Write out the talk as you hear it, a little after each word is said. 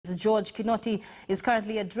Road's George Kinoti is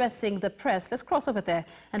currently addressing the press. Let's cross over there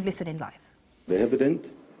and listen in live. The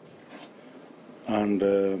evidence, and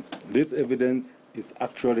this evidence is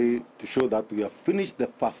actually to show that we have finished the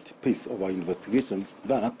first piece of our investigation,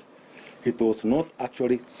 that it was not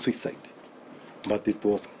actually suicide, but it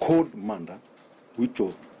was cold murder, which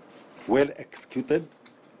was well executed,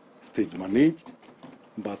 stage managed,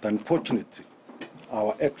 but unfortunately,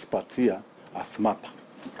 our experts here are smarter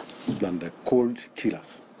than the cold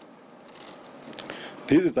killers.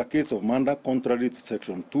 This is a case of murder contrary to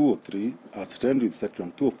Section 203, as stated with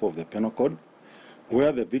Section 204 of the Penal Code,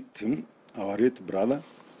 where the victim, our late brother,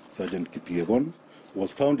 Sergeant Kipiegon,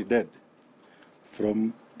 was found dead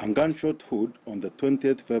from a gunshot wound on the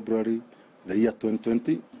 20th February, the year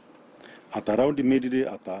 2020, at around immediately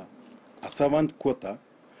at a servant quarter,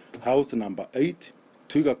 house number 8,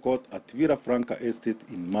 Twiga Court at Villa Franca Estate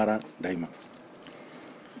in Mara, Daima.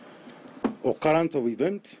 Occurrence of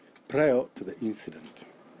event prior to the incident.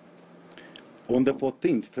 On the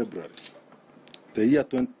 14th February, the year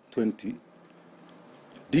 2020,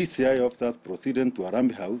 DCI officers proceeded to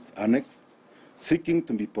Arambi House Annex, seeking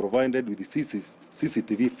to be provided with the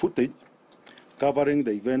CCTV footage covering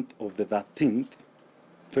the event of the 13th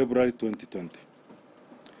February 2020.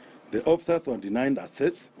 The officers were denied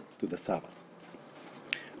access to the server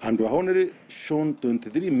and were only shown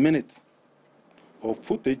 23 minutes of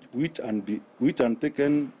footage which had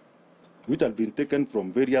been taken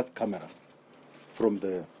from various cameras from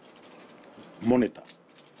the monitor,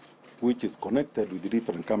 which is connected with the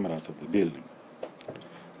different cameras of the building.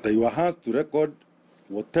 They were asked to record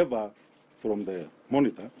whatever from the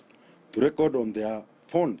monitor, to record on their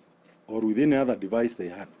phones or with any other device they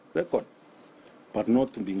had, record, but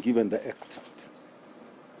not to be given the extract.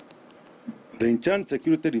 The in-charge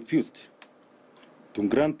security refused to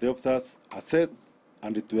grant the officers access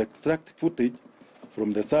and to extract footage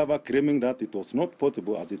from the server, claiming that it was not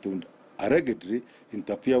possible as it would allegedly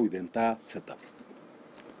interfere with the entire setup.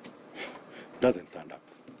 Doesn't turn up.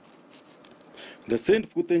 The same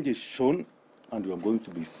footage is shown, and you are going to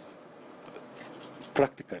be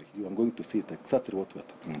practically, you are going to see it exactly what we are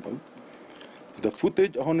talking about. The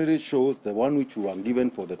footage only shows the one which we were given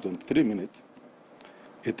for the 23 minutes.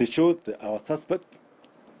 It shows our suspect,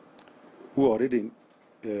 who already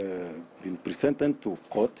been presented to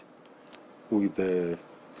court with the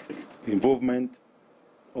involvement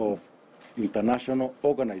of international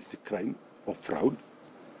organized crime of fraud.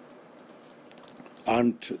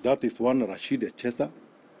 And that is one Rashid Echesa,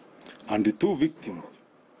 and the two victims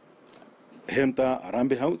enter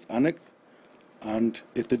Arambi House Annex, and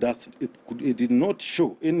it did not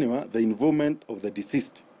show anywhere the involvement of the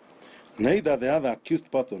deceased, neither the other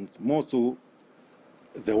accused persons, more so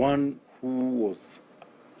the one who was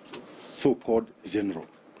so-called General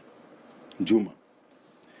Juma.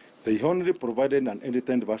 They only provided an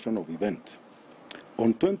edited version of events.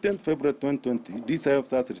 On 20th February 2020, DCI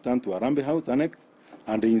officers returned to Arambi House Annex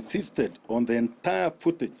and they insisted on the entire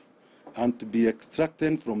footage and to be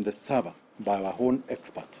extracted from the server by our own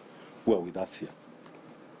experts who are with us here.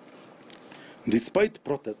 Despite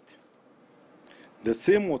protest, the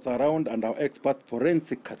same was around and our expert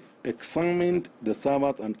forensically examined the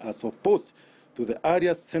servers, and as opposed to the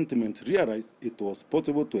earlier sentiment, realized it was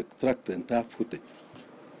possible to extract the entire footage.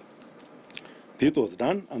 This was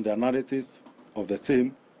done, and the analysis of the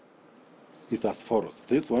same is as follows.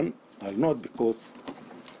 This one, I'll note because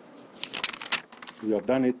we have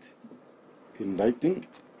done it in writing,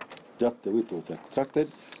 just the way it was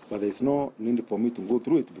extracted, but there is no need for me to go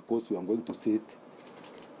through it because we are going to see it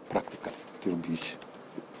practically. It will be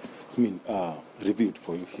reviewed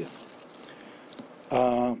for you here.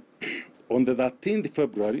 On the 13th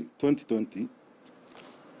February 2020,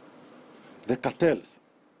 the cartels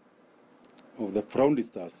of the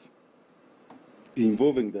fraudsters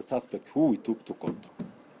involving the suspect who we took to court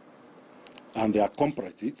and their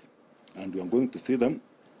accomplices, and we are going to see them,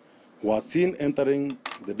 were seen entering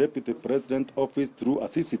the Deputy President's office through a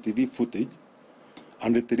CCTV footage,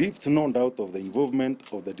 and it leaves no doubt of the involvement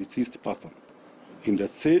of the deceased person in the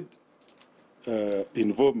said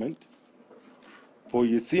involvement, for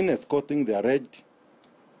he is seen escorting the alleged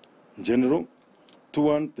general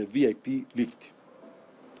towards the VIP lift,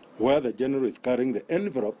 where the general is carrying the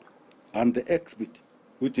envelope and the exhibit,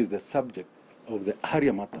 which is the subject of the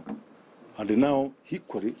area matter, and now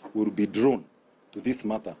equally will be drawn to this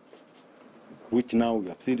matter, which now we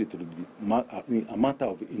have seen it will be a matter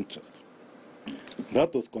of interest.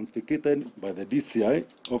 That was confiscated by the DCI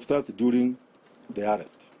officers during the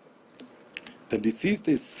arrest. The deceased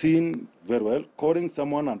is seen very well calling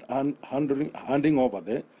someone and handing over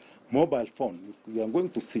the mobile phone. We are going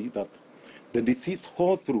to see that The deceased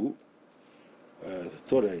all through,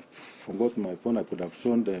 sorry, I forgot my phone, I could have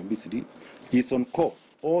shown the BCD, is on call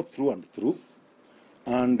all through and through.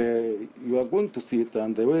 And you are going to see it,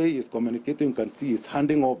 and the way he's communicating, you can see he's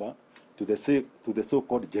handing over to the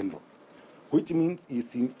so-called general, which means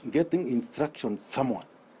he's getting instruction somewhere.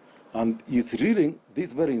 And he's reading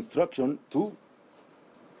this very instruction to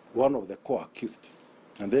one of the co-accused.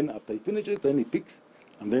 And then after he finishes, then he picks,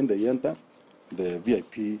 and then they enter the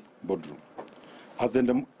VIP boardroom.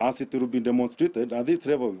 As it will be demonstrated, at this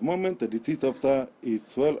level of moment, the deceased officer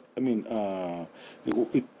is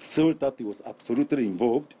it's showed that he was absolutely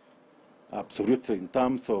involved, absolutely in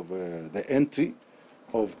terms of the entry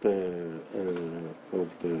of the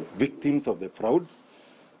victims of the fraud,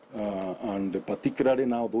 and particularly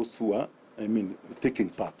now those who are, taking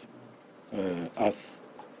part as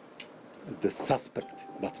the suspect,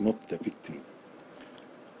 but not the victim.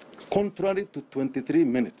 Contrary to 23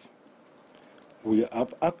 minutes, we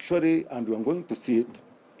have actually, and we are going to see it,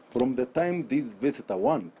 from the time this visitor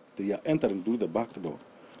one, they are entering through the back door,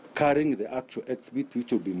 carrying the actual exhibit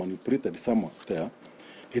which will be manipulated somewhere there,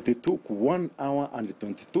 it took 1 hour and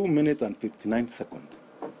 22 minutes and 59 seconds.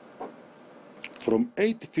 From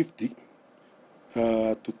 8:50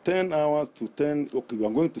 to 10 hours to 10, okay, we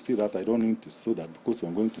are going to see that, I don't need to show that because we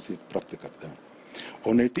are going to see it practically there.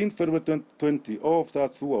 On 18 February 2020, all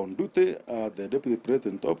officers who were on duty at the Deputy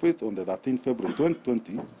President's office on the 13 February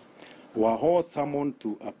 2020 were all summoned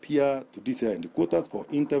to appear to DCI headquarters for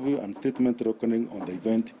interview and statement reckoning on the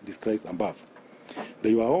event described above.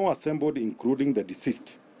 They were all assembled, including the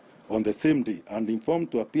deceased, on the same day and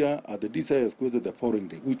informed to appear at the DCI headquarters the following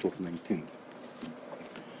day, which was 19th.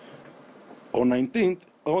 On 19th,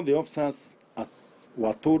 all the officers, as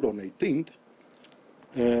were told on 18th,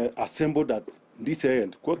 assembled at DCI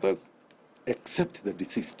headquarters, except the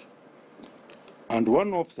deceased. And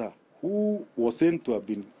one officer who was sent to have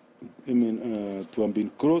been,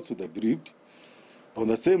 close to the bereaved, on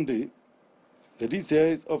the same day, the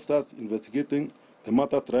DCI's officers investigating the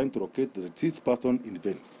matter trying to locate the deceased person in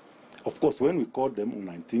vain. Of course, when we called them on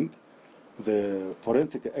 19th, the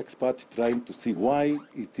forensic expert trying to see why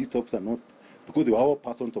is this officer not, because they were all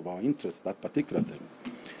persons of our interest that particular time.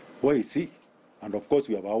 Why is he? And of course,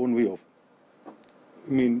 we have our own way of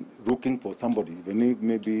looking for somebody. Even if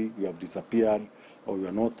maybe you have disappeared or you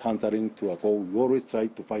are not answering to a call, we always try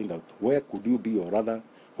to find out where could you be, or rather,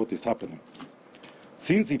 what is happening.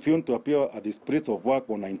 Since he failed to appear at his place of work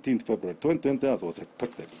on 19th February 2020, as was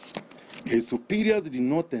expected, his superiors did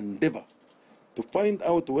not endeavor to find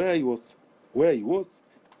out where he was,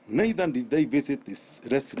 neither did they visit his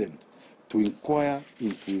residence to inquire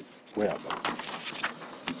into his whereabouts.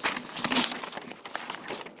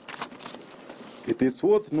 It is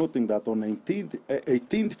worth noting that on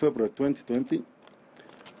 18th February 2020,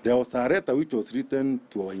 there was a letter which was written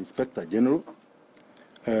to our Inspector General,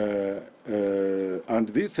 and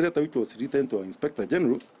this letter which was written to our Inspector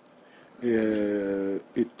General,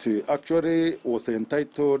 it actually was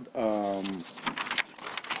entitled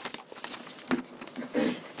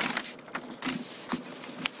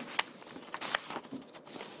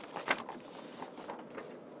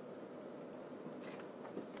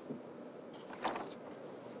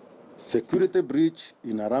Security Breach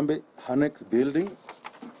in Arambe Annex Building,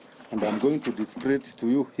 and I'm going to display it to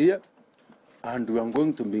you here, and we are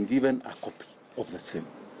going to be given a copy of the same.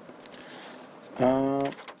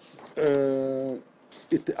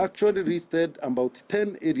 It actually listed about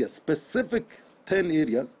 10 areas, specific 10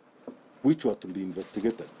 areas, which were to be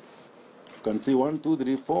investigated. You can see 1, 2,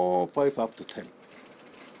 3, 4, 5, up to 10.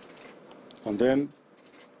 And then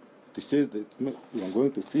it says that we are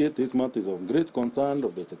going to see it. This matter is of great concern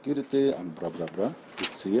of the security and blah, blah, blah.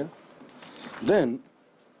 It's here. Then,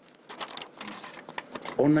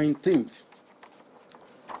 on 19th,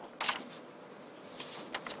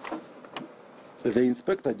 the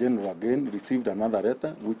Inspector General again received another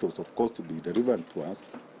letter, which was, of course, to be delivered to us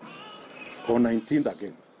on 19th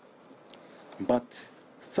again. But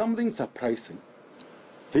something surprising,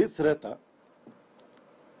 this letter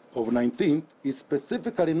of 19th is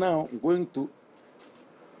specifically now going to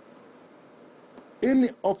any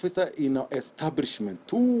officer in our establishment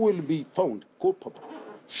who will be found culpable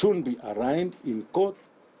should be arraigned in court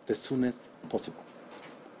the soonest possible.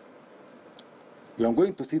 We are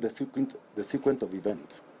going to see the sequence of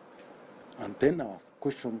events. And then our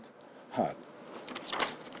questions had.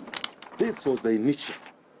 This was the initial,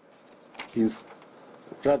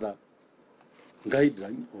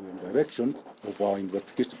 guideline or directions of our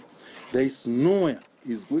investigation. There is nowhere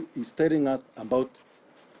is telling us about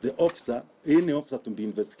the officer, any officer to be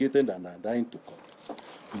investigated and arraigned to court.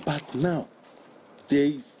 But now, there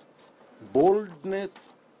is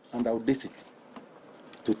boldness and audacity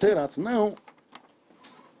to tell us now,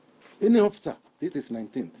 any officer, this is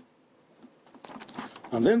 19th.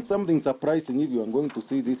 And then something surprising, if you are going to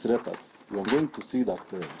see these letters, you are going to see that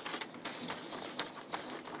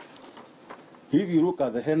if you look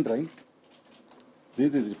at the handwritings,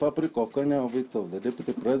 this is Republic of Kenya, Office of the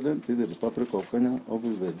Deputy President, this is Republic of Kenya,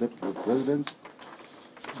 Office of the Deputy President.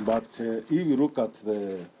 But if you look at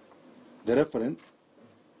the reference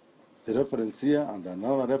here and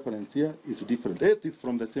another reference here is different. It is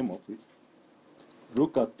from the same office.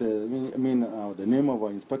 Look at the name of our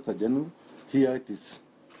Inspector General. Here it is,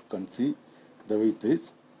 you can see the way it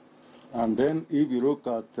is. And then if you look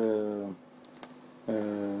at,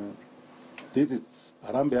 this is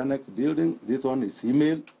Harambee Annex building, this one is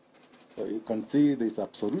email. So you can see there's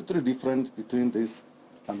absolutely difference between this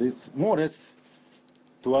and this, more or less.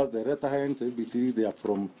 Towards the letterheads, ABC, they are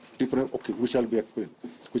from different, okay, we shall be explained.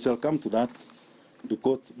 We shall come to that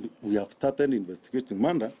because we have started investigating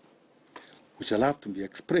murder. We shall have to be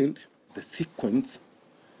explained the sequence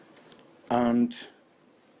and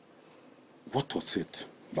what was it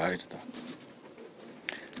by that.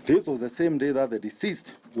 This was the same day that the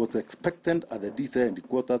deceased was expectant at the DCI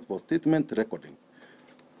headquarters for statement recording.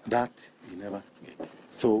 That he never made.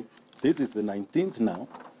 So this is the 19th now.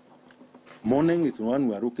 Morning is when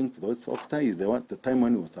we are looking for those officer, is the time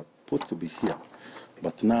when he was supposed to be here.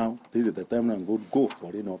 But now, this is the time when we go for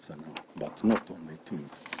an officer now, but not on 18th.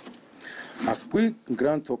 A quick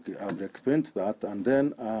grand talk, I've explained that, and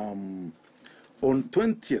then on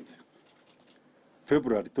 20th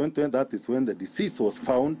February 2020, that is when the deceased was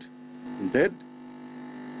found dead,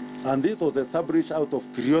 and this was established out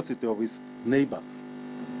of curiosity of his neighbors,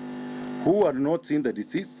 who had not seen the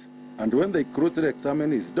deceased, and when they closely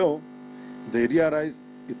examined his door, they realized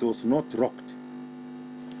it was not locked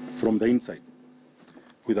from the inside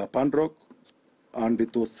with a padlock, and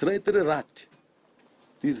it was slightly locked.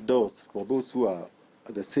 These doors, for those who are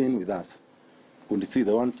at the scene with us, could see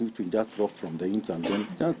the one which we just locked from the inside, and then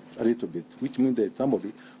just a little bit, which means that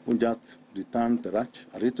somebody who just returned the latch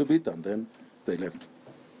a little bit, and then they left,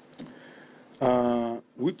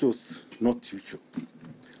 which was not usual.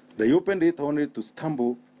 They opened it only to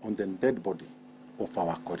stumble on the dead body of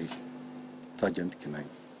our colleague, Sergeant KENEI.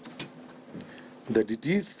 The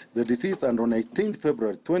deceased, and on 18th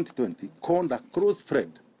February 2020, called a close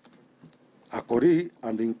friend, a colleague,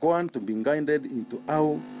 and inquired to be guided into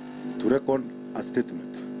how to record a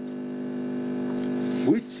statement,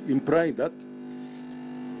 which implied that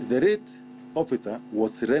the late officer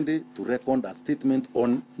was ready to record a statement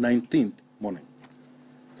on 19th morning.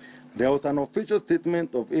 There was an official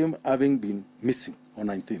statement of him having been missing on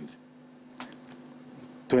 19th,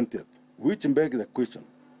 20th, which begs the question,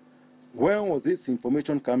 where was this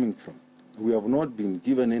information coming from? We have not been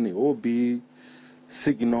given any OB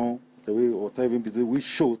signal, the way whatever which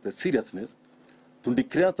shows the seriousness to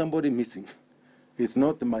declare somebody missing. It's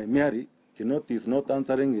not my Mary. Kinoti is not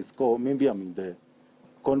answering his call. Maybe I'm in the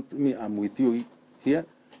I'm with you here,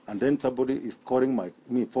 and then somebody is calling my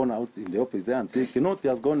phone out in the office there and saying Kinoti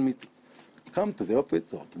has gone missing. Come to the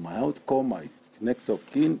office or to my house, call my next of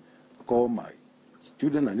kin, call my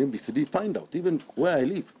children and MBCD, find out even where I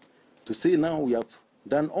live, to say now we have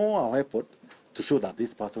done all our effort to show that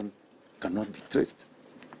this person cannot be traced.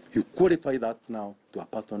 You qualify that now to a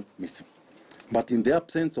person missing. But in the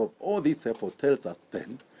absence of all this effort, tells us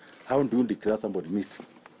then, how do you declare somebody missing?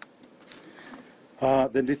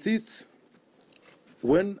 The deceased,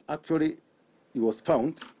 when actually he was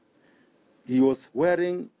found, he was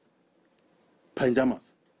wearing pajamas.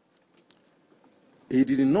 He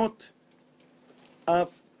did not have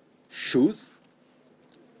shoes,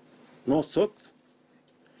 no socks,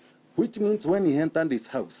 which means when he entered his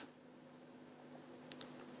house,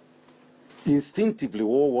 instinctively,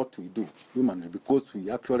 all what we do humanly, because we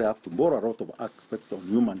actually have to borrow a lot of aspects of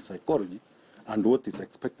human psychology and what is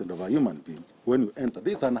expected of a human being. When you enter,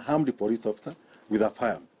 this is an unarmed police officer with a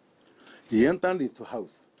firearm. He entered his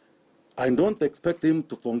house. I don't expect him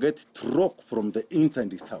to forget to lock from the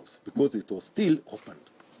inside his house because it was still opened.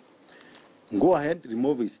 Go ahead,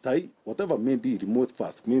 remove his tie, whatever may be removed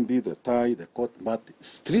first, maybe the tie, the coat, but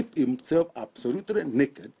strip himself absolutely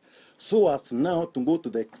naked, so as now to go to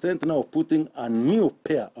the extent now of putting a new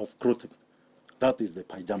pair of clothing. That is the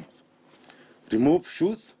pajamas. Remove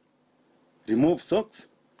shoes, remove socks,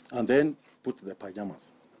 and then put the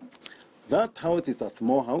pajamas. That house is a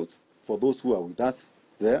small house. For those who are with us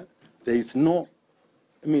there, there is no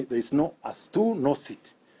a stool, no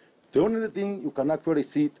seat. The only thing you can actually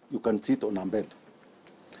sit, you can sit on a bed.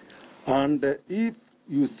 And if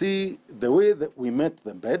you see the way that we met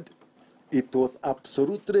the bed, it was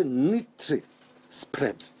absolutely neatly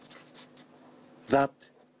spread that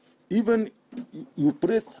even you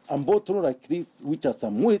press a bottle like this, which has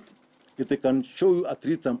some weight, it can show you at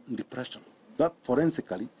least some depression. That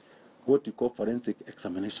forensically, what you call forensic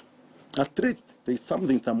examination. At least there is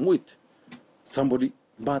something, some weight, somebody,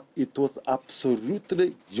 but it was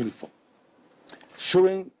absolutely uniform,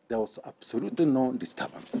 showing there was absolutely no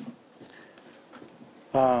disturbance.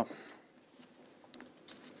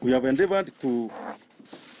 We have endeavored to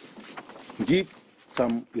give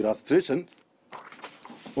some illustrations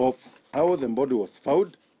of how the body was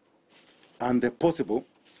found and the possible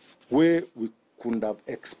way we could have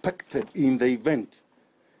expected in the event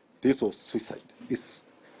this was suicide.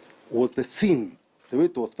 Was the scene, the way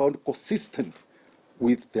it was found, consistent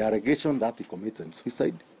with the allegation that he committed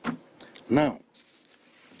suicide? Now,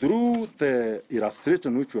 through the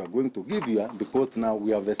illustration which we are going to give you, because now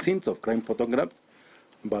we have the scenes of crime photographs,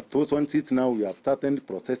 but those ones now we have started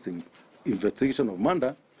processing investigation of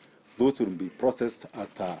murder, those will be processed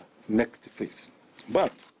at our next phase.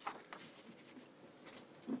 But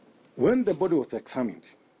when the body was examined,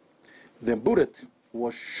 the bullet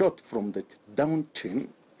was shot from the down chain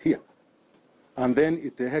here, and then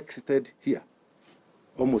it exited here,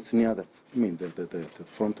 almost near the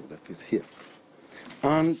front of the face here.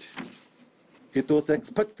 And it was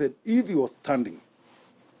expected if he was standing,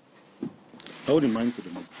 I would remind to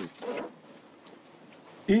demonstrate.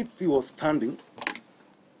 If he was standing,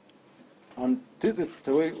 and this is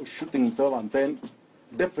the way of shooting himself, and then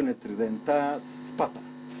definitely the entire spatter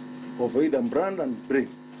of either brain and brain,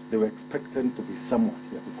 they were expected to be somewhere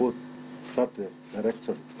here, because that's the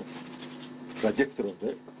direction, trajectory of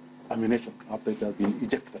the ammunition after it has been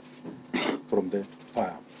ejected from the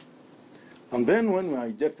firearm. And then when we are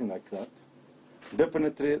ejecting like that,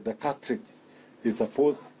 definitely the cartridge is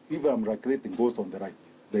supposed, if I'm calculating, goes on the right.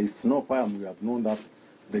 There is no firearm, we have known that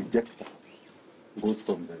the ejector goes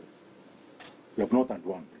from the, we have not had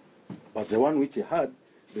one. But the one which he had,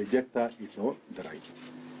 the ejector is on the right.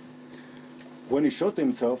 When he shot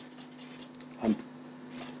himself, and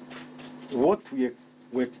what we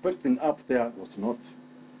were expecting up there was not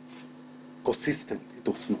consistent. It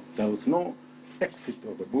was not. There was no exit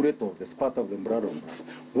of the bullet or the spatter of the blood on blood.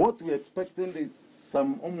 What we expecting is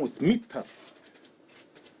some almost meters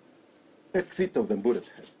exit of the bullet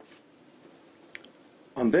head.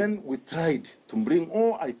 And then we tried to bring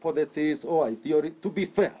all hypotheses, all theory to be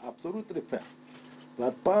fair, absolutely fair.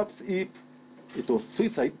 That perhaps if it was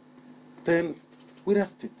suicide, then we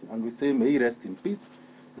rest it and we say, may he rest in peace.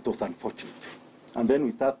 It was unfortunate. And then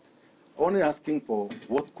we start only asking for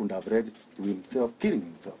what could have led to himself killing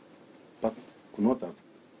himself, but could not have.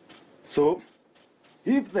 So,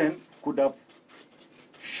 if then could have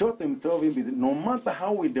shot himself in business, no matter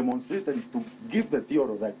how we demonstrated to give the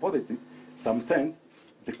theory of the hypothesis some sense,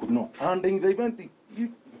 they could not. And in the event,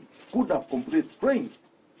 it could have completely strained.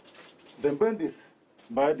 The band is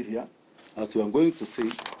bad here. As we are going to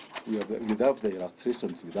see, we have the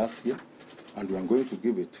illustrations with us here, and we are going to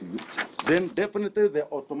give it to you. Then definitely the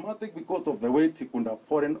automatic, because of the weight, he could have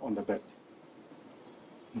fallen on the bed.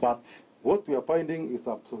 But what we are finding is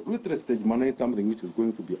absolutely stage managed, something which is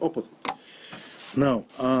going to be opposite. Now,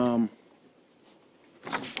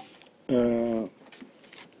 there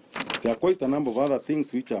are quite a number of other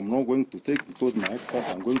things which I'm not going to take because my experts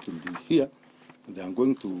are going to be here. They are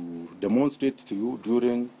going to demonstrate to you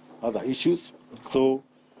during other issues. So,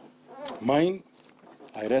 mine,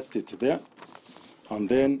 I rest it there, and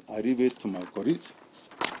then I leave it to my colleagues.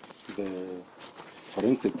 The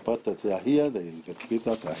forensic experts are here, the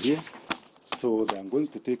investigators are here. So I'm going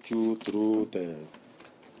to take you through the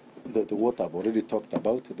what I've already talked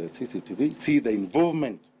about, the CCTV, see the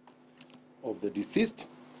involvement of the deceased,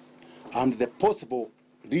 and the possible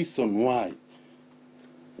reason why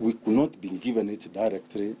we could not be given it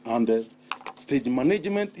directly, and the stage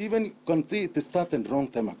management, even you can see it started a long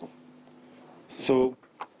time ago. So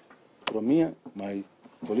from here, my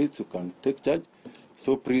colleagues, you can take charge.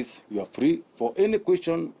 So please, you are free. For any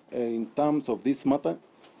question in terms of this matter,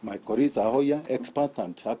 my colleagues are here, experts,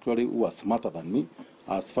 and actually who are smarter than me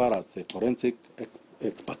as far as the forensic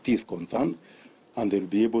expertise is concerned, and they'll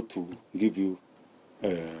be able to give you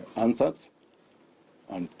answers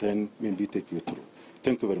and then maybe take you through.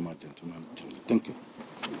 Thank you very much, gentlemen. Thank you.